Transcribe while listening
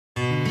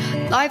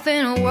Life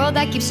in a world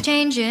that keeps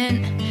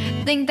changing.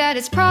 Think that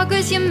it's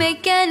progress you're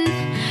making.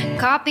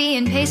 Copy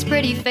and paste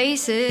pretty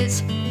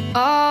faces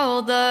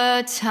all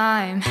the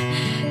time.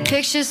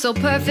 Pictures so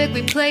perfect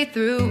we play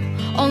through,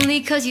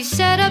 only cause you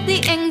set up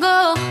the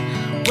angle.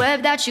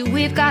 Web that you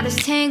weave got us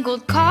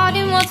tangled, caught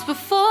in what's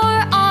before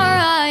our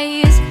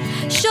eyes.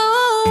 Show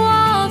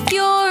off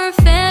your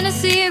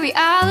fantasy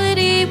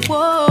reality,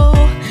 whoa,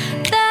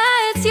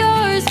 that's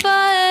yours,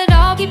 but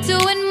I'll keep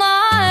doing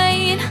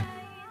mine.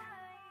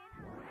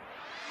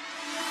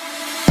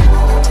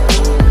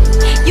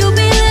 You'll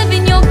be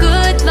living your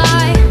good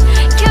life,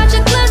 catch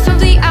a glimpse from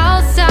the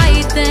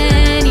outside,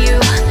 then you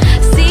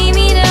see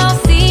me now,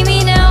 see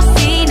me now,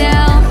 see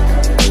now.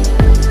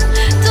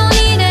 Don't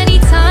need any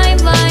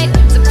timeline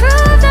to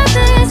prove that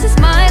this is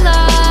my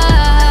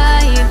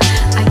life.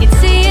 I can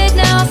see it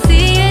now,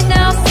 see it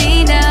now,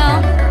 see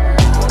now.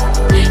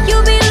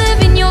 You'll be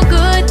living your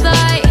good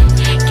life,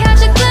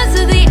 catch a glimpse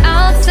of the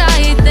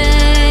outside,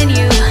 then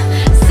you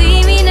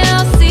see me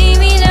now, see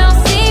me now,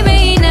 see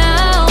me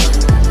now.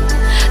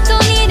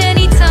 Don't need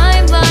any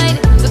timeline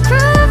to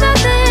prove that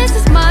this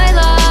is my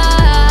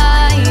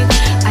life.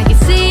 I can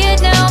see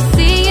it now,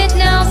 see it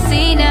now,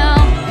 see now.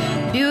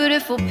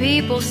 Beautiful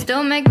people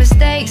still make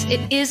mistakes.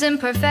 It isn't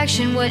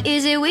perfection, what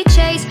is it we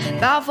chase?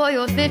 Bow for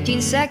your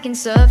 15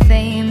 seconds of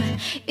fame.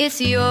 It's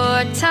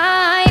your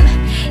time.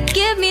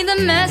 Give me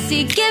the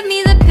messy, give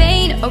me the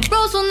pain. A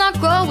rose will not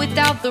grow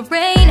without the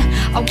rain.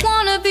 I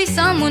wanna be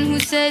someone who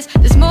says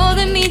there's more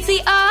than meets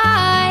the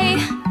eye.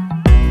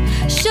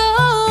 Show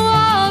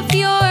off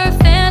your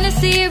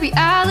fantasy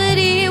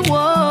reality,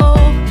 whoa,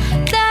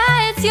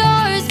 that's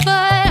yours,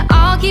 but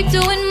I'll keep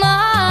doing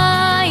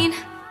mine.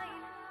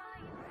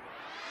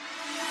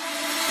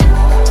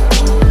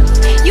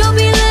 You'll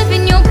be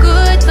living your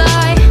good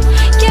life,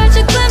 catch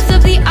a glimpse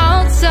of the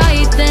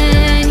outside,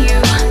 then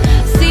you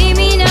see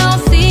me now,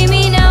 see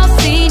me now,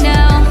 see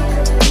now.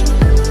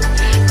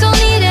 Don't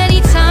need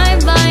any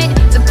timeline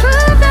to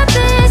prove that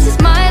this is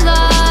my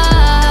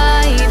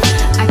life.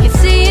 I can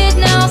see it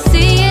now,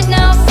 see it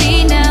now,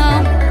 see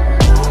now.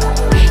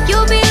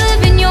 You'll be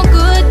living your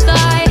good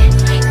life,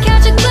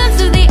 catch a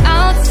glimpse of the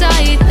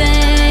outside,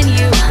 then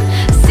you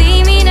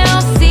see me now,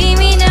 see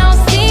me now,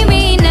 see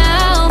me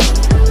now.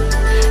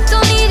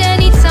 Don't need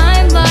any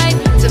timeline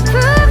to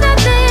prove that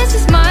this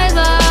is my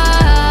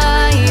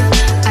life.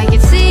 I can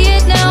see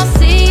it now,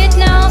 see it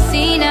now,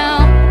 see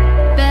now.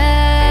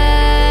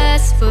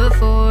 Best foot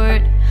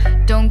forward,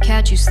 don't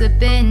catch you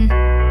slipping.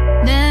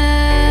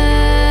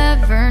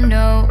 Never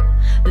know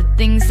the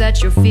things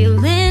that you're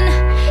feeling.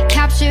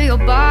 Capture your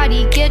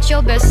body, get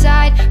your best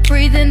side.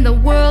 Breathe in the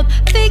world,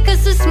 fake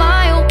us a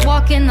smile.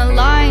 Walking the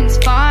lines,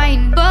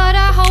 fine, but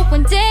I hope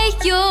one day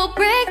you'll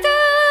break through.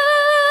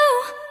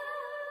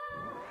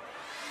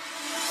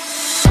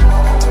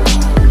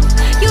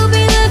 You'll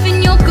be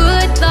living your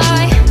good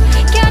life,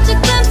 catch a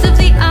glimpse of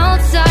the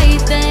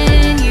outside,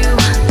 then you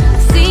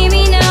see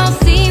me now,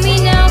 see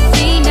me now,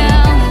 see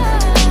now.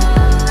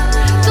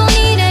 Don't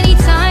need any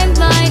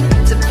timeline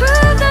to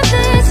prove that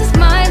this is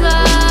my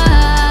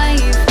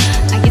life.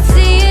 I can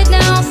see it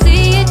now,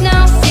 see it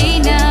now, see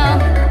now.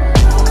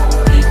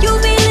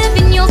 You'll be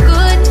living your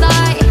good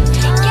life,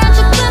 catch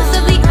a glimpse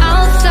of the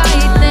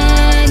outside,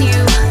 then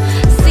you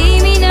see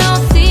me now,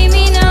 see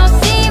me now,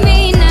 see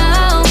me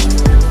now.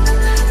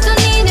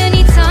 Don't need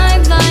any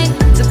timeline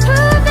to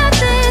prove that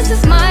this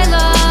is my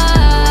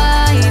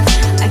life.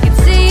 I can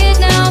see it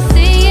now,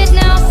 see it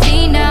now,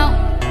 see now.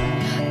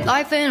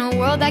 Life in a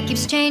world that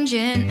keeps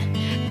changing.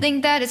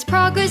 Think that it's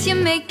progress you're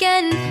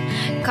making.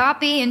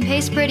 Copy and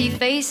paste pretty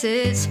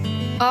faces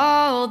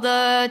all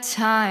the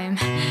time.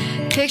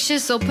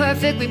 Pictures so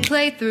perfect we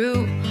play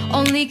through,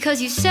 only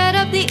cause you set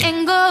up the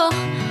angle.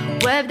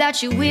 Web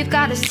that you weave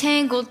got us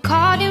tangled,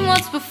 caught in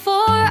what's before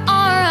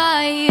our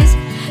eyes.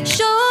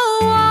 Show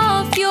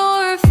off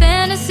your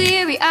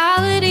fantasy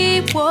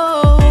reality,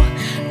 whoa,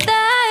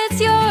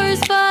 that's yours,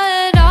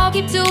 but I'll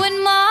keep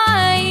doing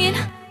mine.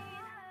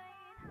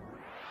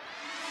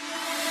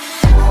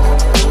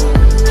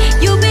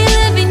 You'll be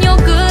living your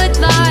good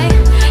life,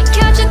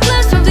 catch a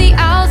glimpse from the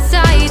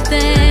outside,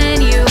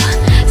 then you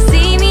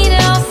see me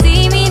now,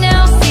 see me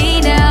now,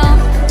 see now.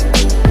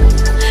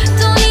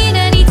 Don't need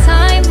any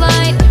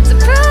timeline to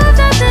prove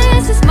that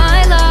this is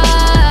my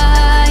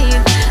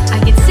life. I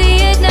can see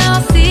it now,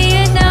 see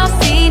it now,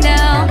 see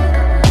now.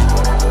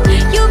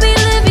 You'll be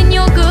living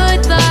your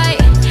good life,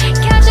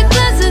 catch a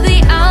glimpse of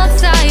the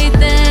outside,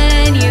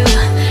 then you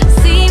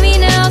see me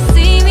now,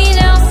 see me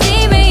now,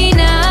 see me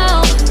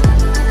now.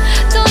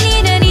 Don't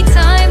need any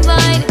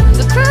timeline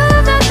to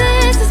prove that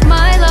this is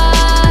my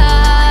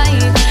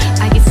life.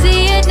 I can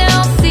see it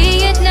now,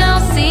 see it now,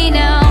 see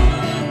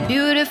now.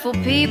 Beautiful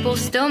people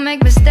still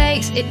make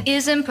mistakes. It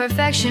isn't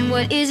perfection,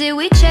 what is it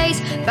we chase?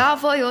 Bow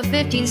for your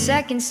 15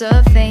 seconds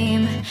of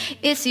fame.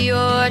 It's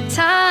your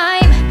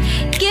time.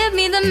 Give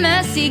me the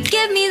messy,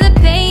 give me the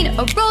pain.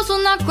 A rose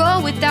will not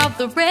grow without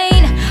the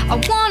rain.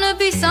 I wanna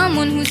be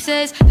someone who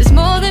says there's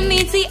more than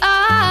meets the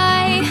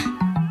eye.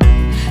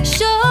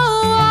 Show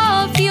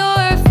off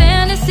your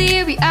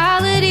fantasy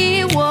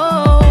reality,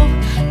 whoa,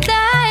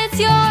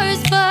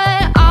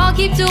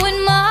 doing